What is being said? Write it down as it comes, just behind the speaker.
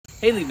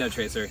Hey Leave No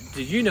Tracer,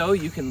 did you know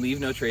you can leave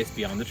no trace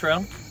beyond the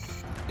trail?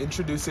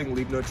 Introducing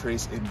Leave No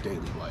Trace in daily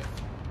life.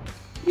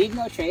 Leave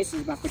No Trace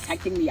is about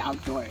protecting the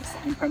outdoors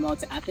and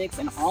promotes ethics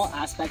in all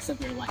aspects of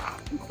your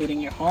life,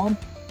 including your home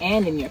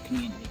and in your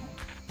community.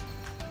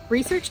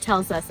 Research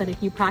tells us that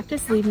if you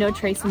practice Leave No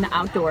Trace in the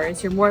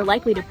outdoors, you're more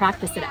likely to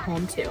practice it at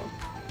home too.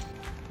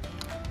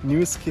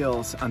 New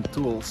skills and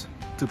tools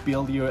to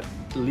build your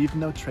Leave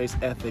No Trace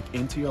ethic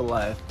into your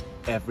life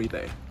every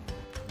day.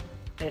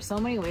 There's so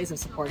many ways of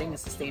supporting a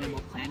sustainable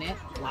planet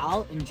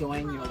while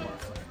enjoying your work.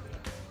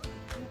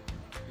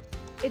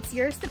 It's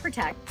yours to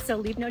protect, so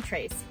leave no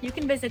trace. You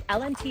can visit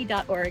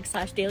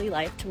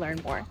lnt.org/dailylife to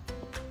learn more.